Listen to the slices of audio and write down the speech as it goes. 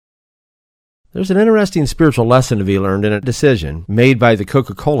There's an interesting spiritual lesson to be learned in a decision made by the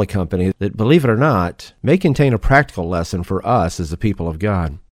Coca-Cola Company that, believe it or not, may contain a practical lesson for us as the people of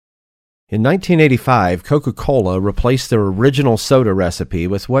God. In 1985, Coca-Cola replaced their original soda recipe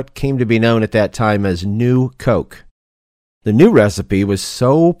with what came to be known at that time as New Coke. The new recipe was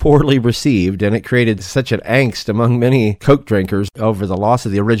so poorly received, and it created such an angst among many Coke drinkers over the loss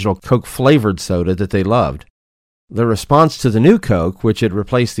of the original Coke-flavored soda that they loved. The response to the new Coke, which had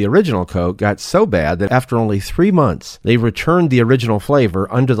replaced the original Coke, got so bad that after only 3 months, they returned the original flavor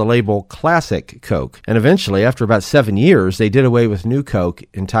under the label Classic Coke, and eventually, after about 7 years, they did away with New Coke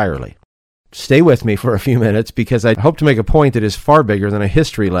entirely. Stay with me for a few minutes because I hope to make a point that is far bigger than a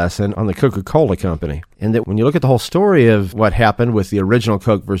history lesson on the Coca-Cola Company, and that when you look at the whole story of what happened with the original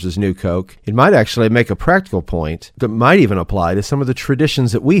Coke versus New Coke, it might actually make a practical point that might even apply to some of the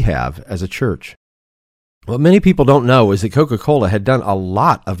traditions that we have as a church. What many people don't know is that Coca-Cola had done a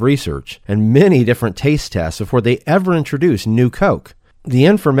lot of research and many different taste tests before they ever introduced New Coke. The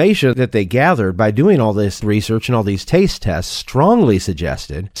information that they gathered by doing all this research and all these taste tests strongly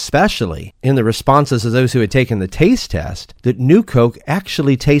suggested, especially in the responses of those who had taken the taste test, that New Coke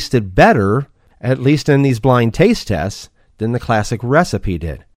actually tasted better, at least in these blind taste tests, than the classic recipe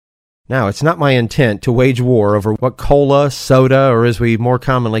did. Now, it's not my intent to wage war over what cola, soda, or as we more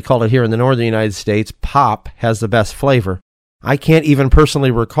commonly call it here in the northern United States, pop, has the best flavor. I can't even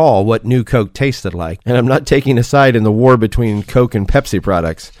personally recall what New Coke tasted like, and I'm not taking a side in the war between Coke and Pepsi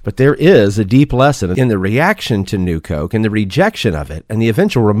products, but there is a deep lesson in the reaction to New Coke and the rejection of it and the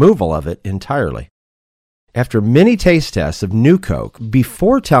eventual removal of it entirely. After many taste tests of New Coke,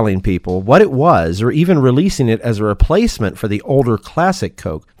 before telling people what it was or even releasing it as a replacement for the older Classic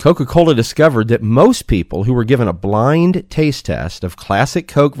Coke, Coca-Cola discovered that most people who were given a blind taste test of Classic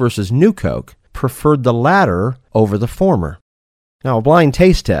Coke versus New Coke preferred the latter over the former. Now, a blind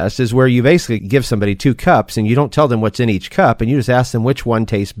taste test is where you basically give somebody 2 cups and you don't tell them what's in each cup and you just ask them which one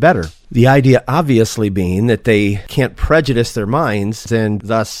tastes better. The idea obviously being that they can't prejudice their minds and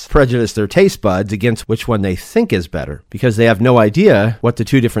thus prejudice their taste buds against which one they think is better because they have no idea what the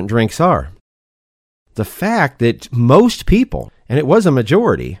 2 different drinks are. The fact that most people, and it was a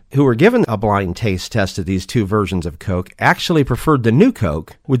majority, who were given a blind taste test of these 2 versions of Coke actually preferred the New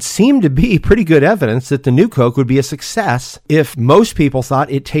Coke would seem to be pretty good evidence that the New Coke would be a success if most people thought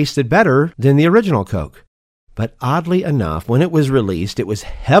it tasted better than the original Coke. But oddly enough, when it was released, it was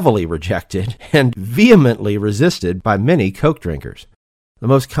heavily rejected and vehemently resisted by many Coke drinkers. The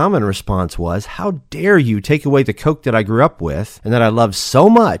most common response was, "How dare you take away the Coke that I grew up with and that I love so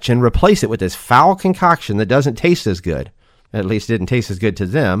much and replace it with this foul concoction that doesn't taste as good." At least it didn't taste as good to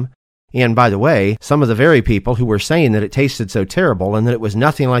them. And by the way, some of the very people who were saying that it tasted so terrible and that it was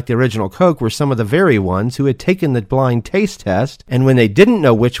nothing like the original Coke were some of the very ones who had taken the blind taste test and when they didn't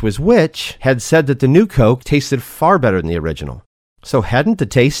know which was which, had said that the New Coke tasted far better than the original. So hadn't the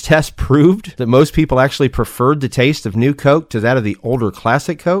taste test proved that most people actually preferred the taste of New Coke to that of the older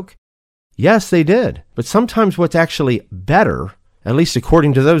Classic Coke? Yes, they did. But sometimes what's actually better, at least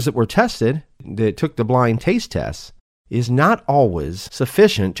according to those that were tested, that took the blind taste tests, is not always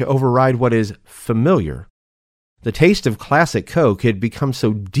sufficient to override what is familiar. The taste of Classic Coke had become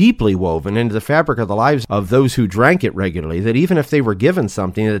so deeply woven into the fabric of the lives of those who drank it regularly that even if they were given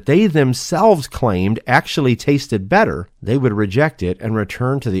something that they themselves claimed actually tasted better, they would reject it and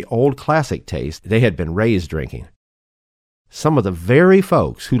return to the old Classic taste they had been raised drinking. Some of the very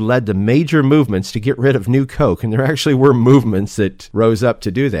folks who led the major movements to get rid of New Coke, and there actually were movements that rose up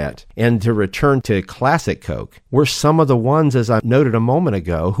to do that, and to return to Classic Coke, were some of the ones, as I noted a moment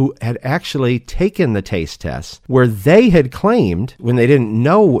ago, who had actually taken the taste tests, where they had claimed, when they didn't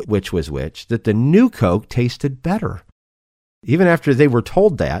know which was which, that the New Coke tasted better. Even after they were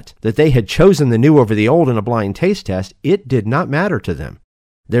told that they had chosen the new over the old in a blind taste test, it did not matter to them.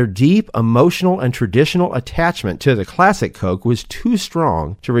 Their deep emotional and traditional attachment to the Classic Coke was too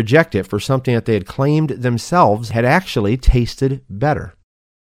strong to reject it for something that they had claimed themselves had actually tasted better.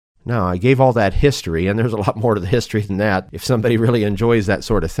 Now, I gave all that history, and there's a lot more to the history than that if somebody really enjoys that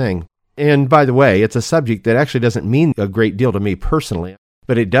sort of thing. And by the way, it's a subject that actually doesn't mean a great deal to me personally,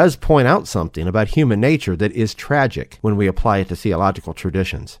 but it does point out something about human nature that is tragic when we apply it to theological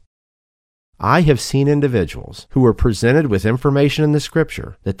traditions. I have seen individuals who were presented with information in the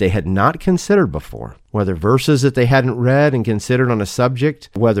Scripture that they had not considered before, whether verses that they hadn't read and considered on a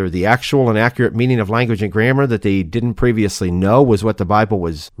subject, whether the actual and accurate meaning of language and grammar that they didn't previously know was what the Bible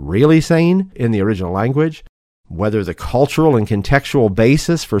was really saying in the original language, whether the cultural and contextual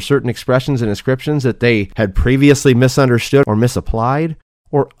basis for certain expressions and inscriptions that they had previously misunderstood or misapplied,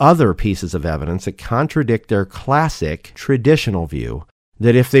 or other pieces of evidence that contradict their classic, traditional view.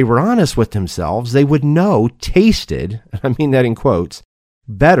 that if they were honest with themselves, they would know, tasted, and I mean that in quotes,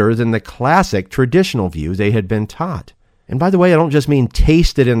 better than the classic traditional view they had been taught. And by the way, I don't just mean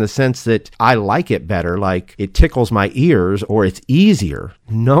tasted in the sense that I like it better, like it tickles my ears or it's easier.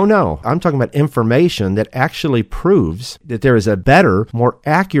 No. I'm talking about information that actually proves that there is a better, more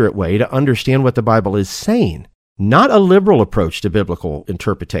accurate way to understand what the Bible is saying. Not a liberal approach to biblical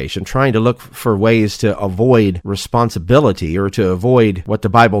interpretation, trying to look for ways to avoid responsibility or to avoid what the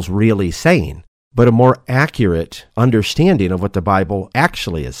Bible's really saying, but a more accurate understanding of what the Bible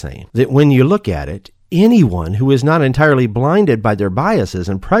actually is saying. That when you look at it, anyone who is not entirely blinded by their biases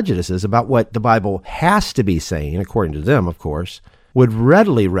and prejudices about what the Bible has to be saying, according to them, of course, would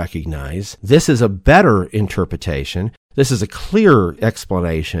readily recognize this is a better interpretation, this is a clearer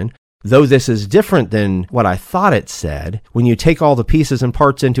explanation, though this is different than what I thought it said. When you take all the pieces and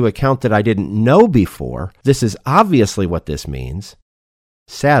parts into account that I didn't know before, this is obviously what this means.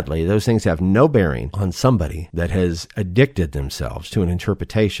 Sadly, those things have no bearing on somebody that has addicted themselves to an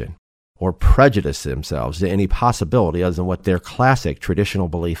interpretation or prejudiced themselves to any possibility other than what their classic traditional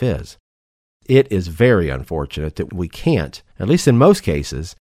belief is. It is very unfortunate that we can't, at least in most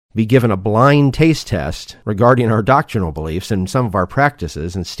cases, be given a blind taste test regarding our doctrinal beliefs and some of our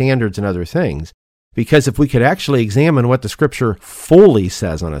practices and standards and other things, because if we could actually examine what the Scripture fully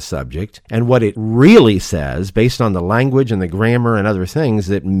says on a subject and what it really says based on the language and the grammar and other things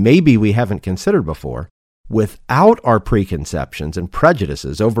that maybe we haven't considered before, without our preconceptions and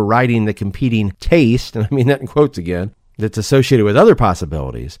prejudices overriding the competing taste, and I mean that in quotes again, that's associated with other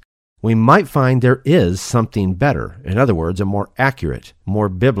possibilities, we might find there is something better. In other words, a more accurate, more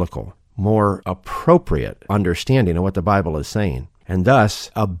biblical, more appropriate understanding of what the Bible is saying, and thus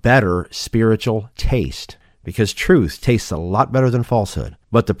a better spiritual taste. Because truth tastes a lot better than falsehood.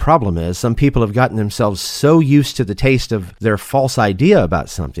 But the problem is some people have gotten themselves so used to the taste of their false idea about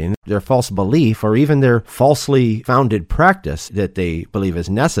something, their false belief, or even their falsely founded practice that they believe is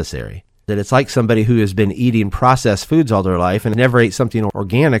necessary, that it's like somebody who has been eating processed foods all their life and never ate something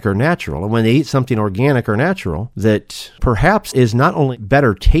organic or natural. And when they eat something organic or natural that perhaps is not only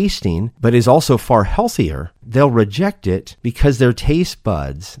better tasting, but is also far healthier, they'll reject it because their taste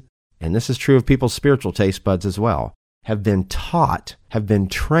buds, and this is true of people's spiritual taste buds as well, have been taught, have been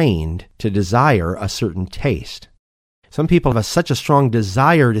trained to desire a certain taste. Some people have such a strong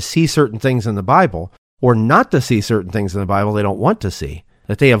desire to see certain things in the Bible, or not to see certain things in the Bible they don't want to see,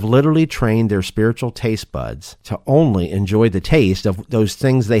 that they have literally trained their spiritual taste buds to only enjoy the taste of those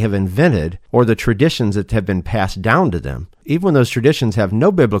things they have invented or the traditions that have been passed down to them, even when those traditions have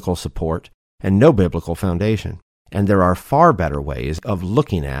no biblical support and no biblical foundation. And there are far better ways of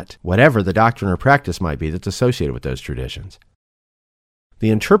looking at whatever the doctrine or practice might be that's associated with those traditions.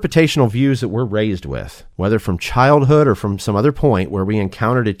 The interpretational views that we're raised with, whether from childhood or from some other point where we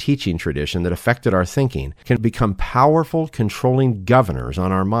encountered a teaching tradition that affected our thinking, can become powerful, controlling governors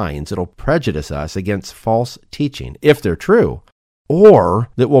on our minds that'll prejudice us against false teaching, if they're true, or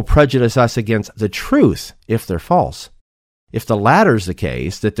that will prejudice us against the truth, if they're false. If the latter is the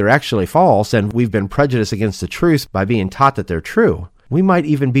case, that they're actually false, and we've been prejudiced against the truth by being taught that they're true, we might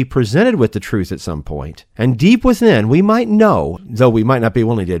even be presented with the truth at some point. And deep within, we might know, though we might not be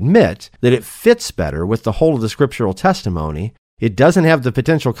willing to admit, that it fits better with the whole of the scriptural testimony. It doesn't have the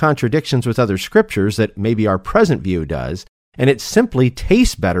potential contradictions with other scriptures that maybe our present view does, and it simply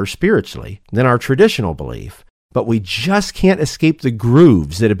tastes better spiritually than our traditional belief. But we just can't escape the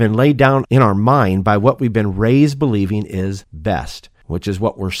grooves that have been laid down in our mind by what we've been raised believing is best, which is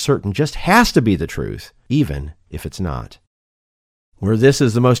what we're certain just has to be the truth, even if it's not. Where this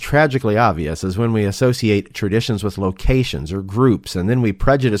is the most tragically obvious is when we associate traditions with locations or groups, and then we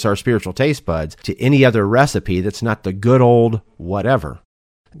prejudice our spiritual taste buds to any other recipe that's not the good old whatever.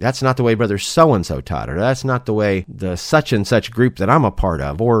 That's not the way Brother so-and-so taught it. That's not the way the such-and-such group that I'm a part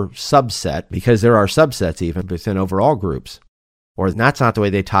of, or subset, because there are subsets even within overall groups. Or that's not the way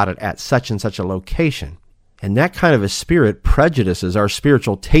they taught it at such and such a location. And that kind of a spirit prejudices our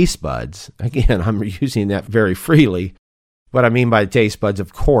spiritual taste buds. Again, I'm using that very freely. What I mean by taste buds,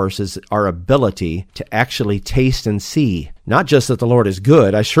 of course, is our ability to actually taste and see. Not just that the Lord is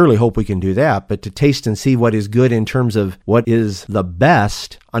good, I surely hope we can do that, but to taste and see what is good in terms of what is the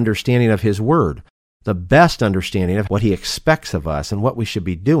best understanding of His Word, the best understanding of what He expects of us and what we should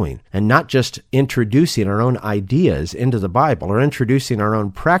be doing, and not just introducing our own ideas into the Bible or introducing our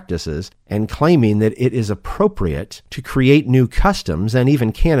own practices and claiming that it is appropriate to create new customs and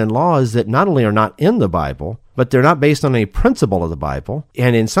even canon laws that not only are not in the Bible, but they're not based on any principle of the Bible,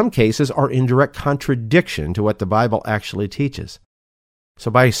 and in some cases are in direct contradiction to what the Bible actually teaches. So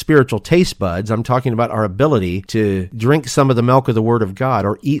by spiritual taste buds, I'm talking about our ability to drink some of the milk of the Word of God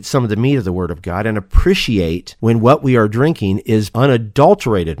or eat some of the meat of the Word of God and appreciate when what we are drinking is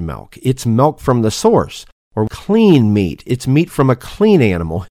unadulterated milk. It's milk from the source, or clean meat. It's meat from a clean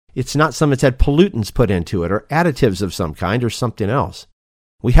animal. It's not some that's had pollutants put into it or additives of some kind or something else.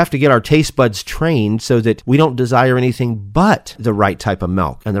 We have to get our taste buds trained so that we don't desire anything but the right type of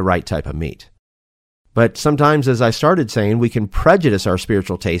milk and the right type of meat. But sometimes, as I started saying, we can prejudice our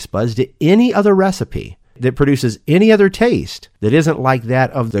spiritual taste buds to any other recipe that produces any other taste that isn't like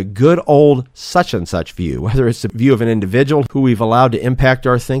that of the good old such and such view, whether it's the view of an individual who we've allowed to impact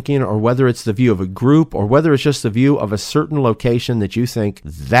our thinking, or whether it's the view of a group, or whether it's just the view of a certain location that you think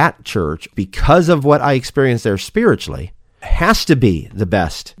that church, because of what I experienced there spiritually, has to be the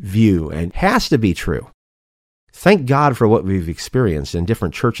best view and has to be true. Thank God for what we've experienced in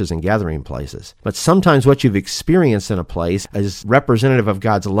different churches and gathering places. But sometimes what you've experienced in a place is representative of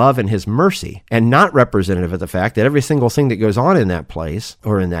God's love and His mercy, and not representative of the fact that every single thing that goes on in that place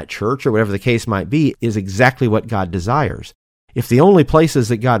or in that church or whatever the case might be is exactly what God desires. If the only places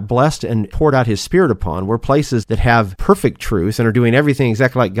that God blessed and poured out His Spirit upon were places that have perfect truth and are doing everything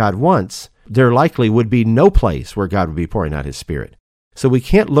exactly like God wants, there likely would be no place where God would be pouring out His Spirit. So we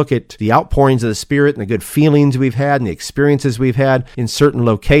can't look at the outpourings of the Spirit and the good feelings we've had and the experiences we've had in certain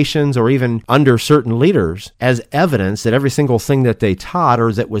locations or even under certain leaders as evidence that every single thing that they taught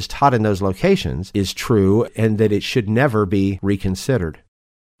or that was taught in those locations is true and that it should never be reconsidered.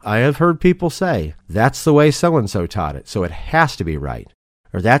 I have heard people say, that's the way so-and-so taught it, so it has to be right.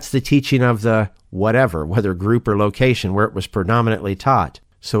 Or that's the teaching of the whatever, whether group or location where it was predominantly taught,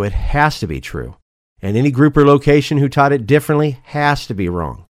 so it has to be true. And any group or location who taught it differently has to be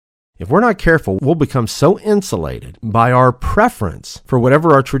wrong. If we're not careful, we'll become so insulated by our preference for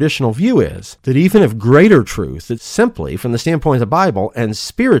whatever our traditional view is, that even if greater truth, that simply from the standpoint of the Bible and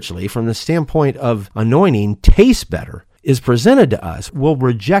spiritually from the standpoint of anointing tastes better, is presented to us, we'll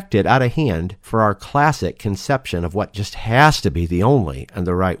reject it out of hand for our classic conception of what just has to be the only and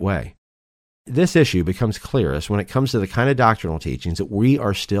the right way. This issue becomes clearest when it comes to the kind of doctrinal teachings that we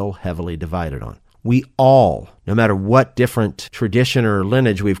are still heavily divided on. We all, no matter what different tradition or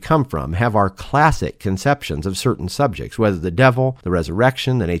lineage we've come from, have our classic conceptions of certain subjects, whether the devil, the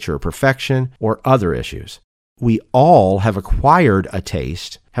resurrection, the nature of perfection, or other issues. We all have acquired a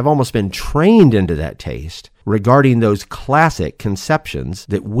taste, have almost been trained into that taste, regarding those classic conceptions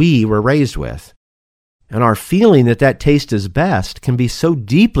that we were raised with. And our feeling that that taste is best can be so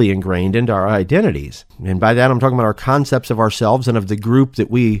deeply ingrained into our identities. And by that, I'm talking about our concepts of ourselves and of the group that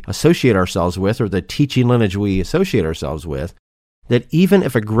we associate ourselves with, or the teaching lineage we associate ourselves with, that even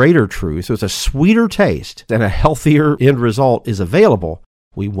if a greater truth with a sweeter taste and a healthier end result is available,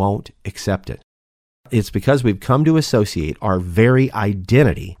 we won't accept it. It's because we've come to associate our very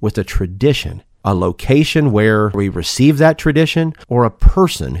identity with a tradition, a location where we receive that tradition, or a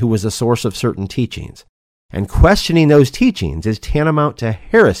person who was the source of certain teachings. And questioning those teachings is tantamount to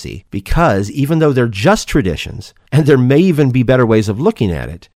heresy, because even though they're just traditions, and there may even be better ways of looking at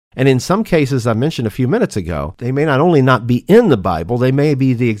it, and in some cases I mentioned a few minutes ago, they may not only not be in the Bible, they may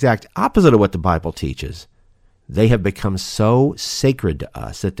be the exact opposite of what the Bible teaches. They have become so sacred to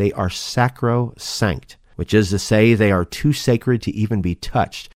us that they are sacrosanct, which is to say they are too sacred to even be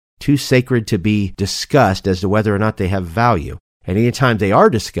touched, too sacred to be discussed as to whether or not they have value. And anytime they are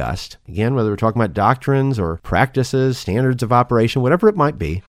discussed, again, whether we're talking about doctrines or practices, standards of operation, whatever it might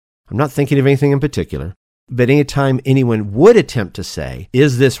be, I'm not thinking of anything in particular, but anytime anyone would attempt to say,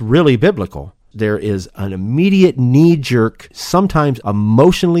 is this really biblical? There is an immediate knee-jerk, sometimes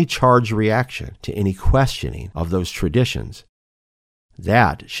emotionally charged reaction to any questioning of those traditions.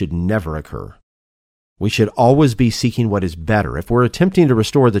 That should never occur. We should always be seeking what is better. If we're attempting to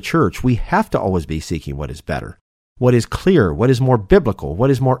restore the church, we have to always be seeking what is better. What is clear, what is more biblical,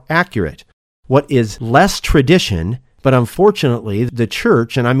 what is more accurate, what is less tradition, but unfortunately the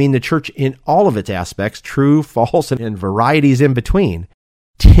church, and I mean the church in all of its aspects, true, false, and varieties in between,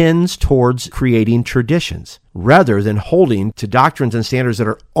 tends towards creating traditions rather than holding to doctrines and standards that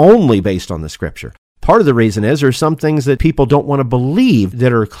are only based on the Scripture. Part of the reason is there's some things that people don't want to believe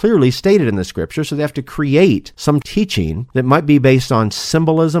that are clearly stated in the Scripture, so they have to create some teaching that might be based on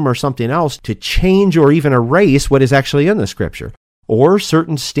symbolism or something else to change or even erase what is actually in the Scripture. Or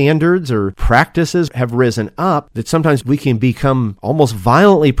certain standards or practices have risen up that sometimes we can become almost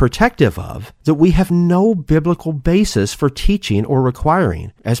violently protective of, that we have no biblical basis for teaching or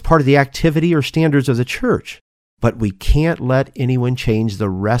requiring as part of the activity or standards of the church. But we can't let anyone change the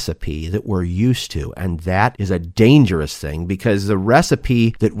recipe that we're used to, and that is a dangerous thing, because the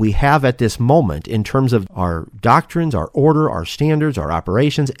recipe that we have at this moment in terms of our doctrines, our order, our standards, our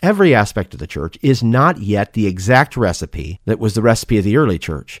operations, every aspect of the church is not yet the exact recipe that was the recipe of the early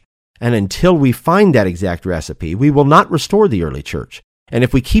church. And until we find that exact recipe, we will not restore the early church. And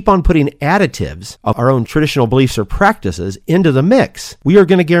if we keep on putting additives of our own traditional beliefs or practices into the mix, we are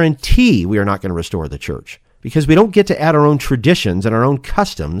going to guarantee we are not going to restore the church. Because we don't get to add our own traditions and our own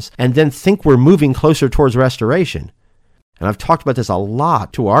customs and then think we're moving closer towards restoration. And I've talked about this a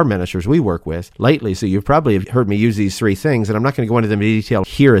lot to our ministers we work with lately, so you've probably heard me use these three things, and I'm not going to go into them in detail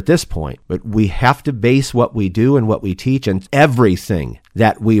here at this point, but we have to base what we do and what we teach and everything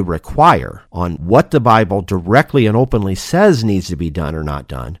that we require on what the Bible directly and openly says needs to be done or not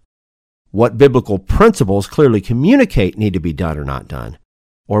done, what biblical principles clearly communicate need to be done or not done,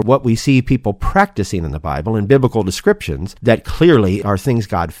 or what we see people practicing in the Bible in biblical descriptions that clearly are things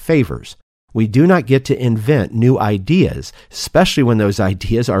God favors. We do not get to invent new ideas, especially when those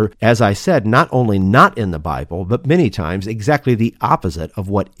ideas are, as I said, not only not in the Bible, but many times exactly the opposite of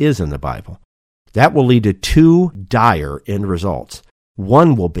what is in the Bible. That will lead to two dire end results.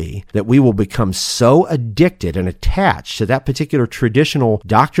 One will be that we will become so addicted and attached to that particular traditional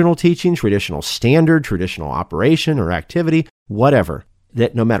doctrinal teaching, traditional standard, traditional operation or activity, whatever,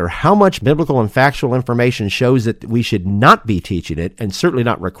 that no matter how much biblical and factual information shows that we should not be teaching it, and certainly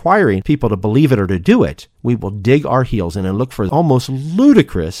not requiring people to believe it or to do it, we will dig our heels in and look for almost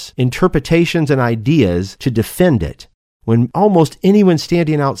ludicrous interpretations and ideas to defend it. When almost anyone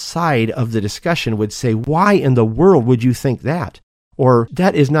standing outside of the discussion would say, why in the world would you think that? Or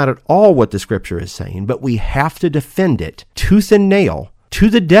that is not at all what the Scripture is saying, but we have to defend it tooth and nail, to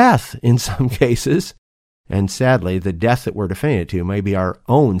the death in some cases. And sadly, the death that we're defending it to may be our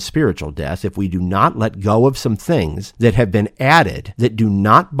own spiritual death if we do not let go of some things that have been added that do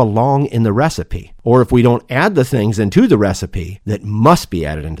not belong in the recipe, or if we don't add the things into the recipe that must be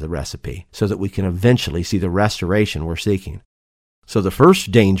added into the recipe so that we can eventually see the restoration we're seeking. So the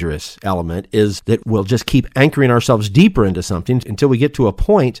first dangerous element is that we'll just keep anchoring ourselves deeper into something until we get to a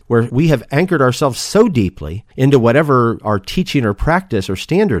point where we have anchored ourselves so deeply into whatever our teaching or practice or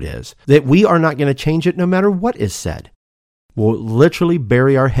standard is that we are not going to change it no matter what is said. We'll literally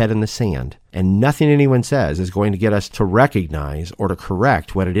bury our head in the sand, and nothing anyone says is going to get us to recognize or to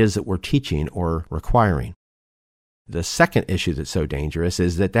correct what it is that we're teaching or requiring. The second issue that's so dangerous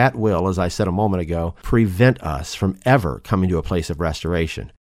is that will, as I said a moment ago, prevent us from ever coming to a place of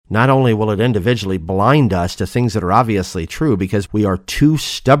restoration. Not only will it individually blind us to things that are obviously true because we are too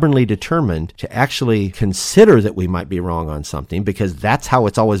stubbornly determined to actually consider that we might be wrong on something because that's how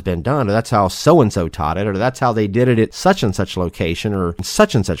it's always been done, or that's how so-and-so taught it, or that's how they did it at such and such location or in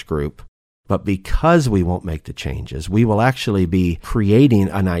such and such group. But because we won't make the changes, we will actually be creating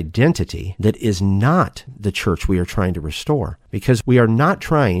an identity that is not the church we are trying to restore, because we are not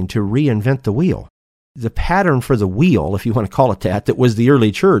trying to reinvent the wheel. The pattern for the wheel, if you want to call it that was the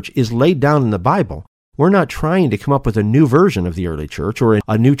early church, is laid down in the Bible. We're not trying to come up with a new version of the early church or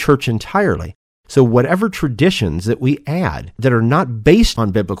a new church entirely. So whatever traditions that we add that are not based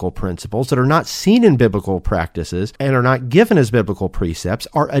on biblical principles, that are not seen in biblical practices, and are not given as biblical precepts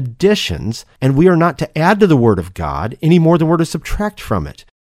are additions, and we are not to add to the Word of God any more than we're to subtract from it.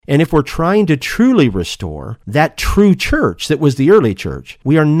 And if we're trying to truly restore that true church that was the early church,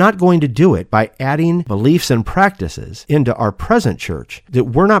 we are not going to do it by adding beliefs and practices into our present church that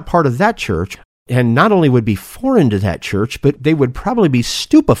we're not part of that church, and not only would be foreign to that church, but they would probably be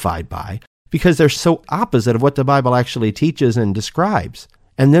stupefied by, because they're so opposite of what the Bible actually teaches and describes,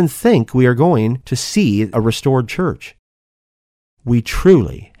 and then think we are going to see a restored church. We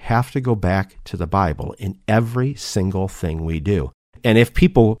truly have to go back to the Bible in every single thing we do. And if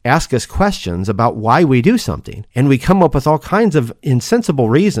people ask us questions about why we do something, and we come up with all kinds of insensible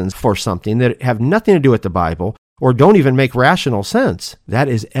reasons for something that have nothing to do with the Bible, or don't even make rational sense, that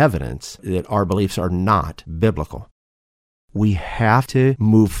is evidence that our beliefs are not biblical. We have to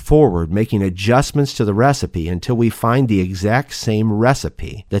move forward, making adjustments to the recipe until we find the exact same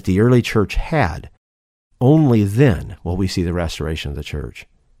recipe that the early church had. Only then will we see the restoration of the church.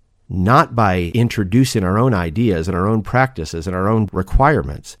 Not by introducing our own ideas and our own practices and our own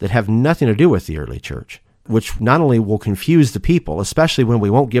requirements that have nothing to do with the early church, which not only will confuse the people, especially when we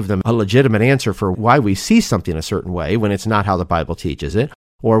won't give them a legitimate answer for why we see something a certain way when it's not how the Bible teaches it,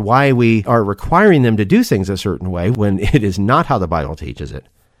 or why we are requiring them to do things a certain way when it is not how the Bible teaches it.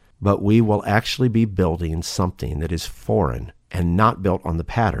 But we will actually be building something that is foreign and not built on the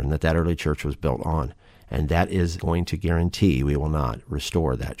pattern that early church was built on. And that is going to guarantee we will not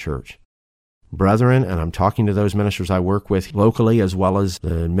restore that church. brethren, and I'm talking to those ministers I work with locally as well as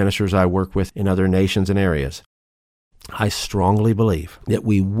the ministers I work with in other nations and areas, I strongly believe that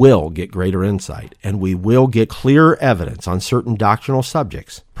we will get greater insight and we will get clearer evidence on certain doctrinal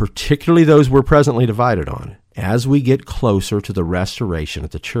subjects, particularly those we're presently divided on, as we get closer to the restoration of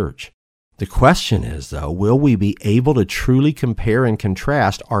the church. The question is, though, will we be able to truly compare and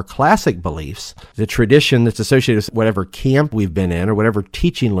contrast our classic beliefs, the tradition that's associated with whatever camp we've been in or whatever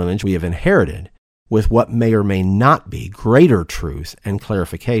teaching lineage we have inherited, with what may or may not be greater truth and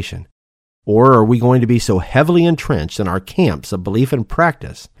clarification? Or are we going to be so heavily entrenched in our camps of belief and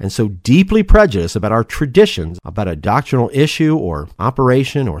practice and so deeply prejudiced about our traditions, about a doctrinal issue or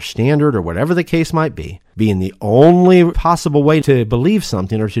operation or standard or whatever the case might be, being the only possible way to believe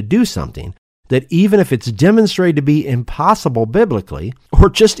something or to do something, that even if it's demonstrated to be impossible biblically or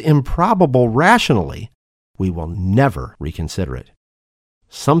just improbable rationally, we will never reconsider it?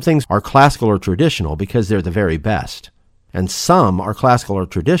 Some things are classical or traditional because they're the very best. And some are classical or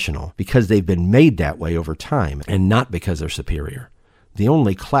traditional because they've been made that way over time and not because they're superior. The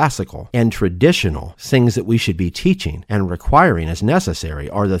only classical and traditional things that we should be teaching and requiring as necessary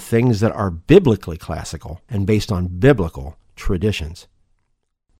are the things that are biblically classical and based on biblical traditions.